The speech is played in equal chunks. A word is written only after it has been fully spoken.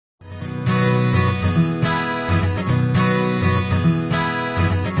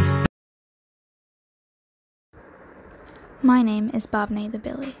My name is Bhavana of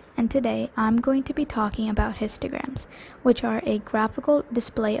Grade, and today I'm going to be talking about histograms, which are a graphical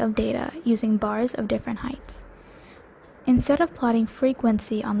display of data using bars of different heights. Instead of plotting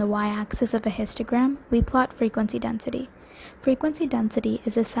frequency on the y-axis of a histogram, we plot frequency density. Frequency density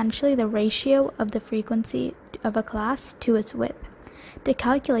is essentially the ratio of the frequency of a class to its width. To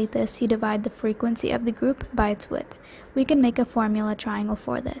calculate this, you divide the frequency of the group by its width. We can make a formula triangle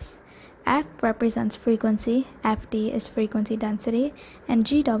for this. F represents frequency, FD is frequency density, and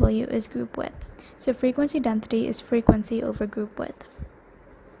GW is group width. So frequency density is frequency over group width.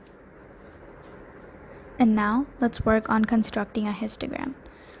 And now, let's work on constructing a histogram.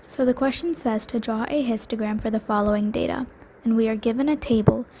 So the question says to draw a histogram for the following data, and we are given a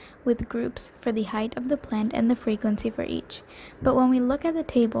table with groups for the height of the plant and the frequency for each. But when we look at the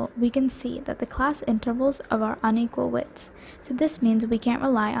table, we can see that the class intervals of our unequal widths. So this means we can't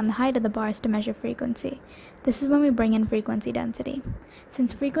rely on the height of the bars to measure frequency. This is when we bring in frequency density.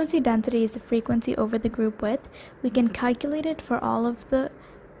 Since frequency density is the frequency over the group width, we can calculate it for all of the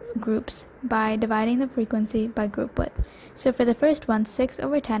groups by dividing the frequency by group width. So for the first one, 6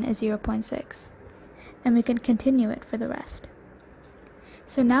 over 10 is 0.6. And we can continue it for the rest.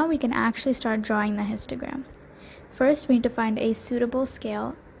 So now we can actually start drawing the histogram. First, we need to find a suitable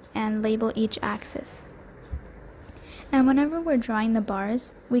scale and label each axis. And whenever we're drawing the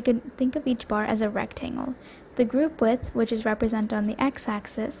bars, we can think of each bar as a rectangle. The group width, which is represented on the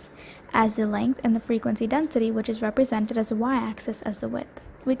x-axis as the length, and the frequency density, which is represented as the y-axis as the width.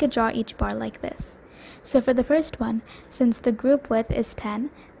 We could draw each bar like this. So for the first one, since the group width is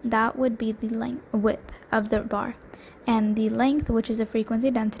 10, that would be the width of the bar, and the length, which is the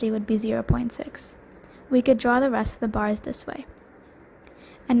frequency density, would be 0.6. We could draw the rest of the bars this way.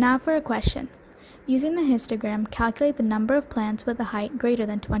 And now for a question. Using the histogram, calculate the number of plants with a height greater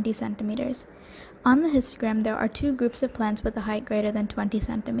than 20 centimeters. On the histogram, there are two groups of plants with a height greater than 20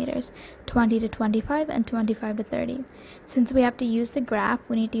 centimeters, 20 to 25 and 25 to 30. Since we have to use the graph,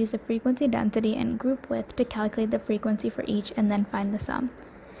 we need to use the frequency density and group width to calculate the frequency for each and then find the sum.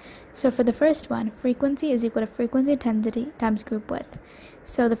 So for the first one, frequency is equal to frequency density times group width.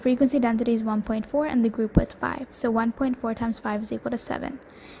 So the frequency density is 1.4 and the group width 5. So 1.4 times 5 is equal to 7.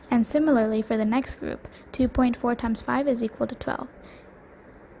 And similarly for the next group, 2.4 times 5 is equal to 12.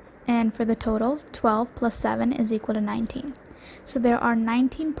 And for the total, 12 plus 7 is equal to 19. So there are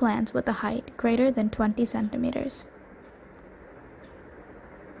 19 plants with a height greater than 20 centimeters.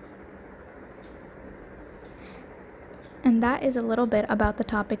 And that is a little bit about the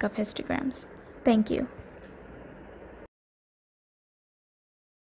topic of histograms. Thank you.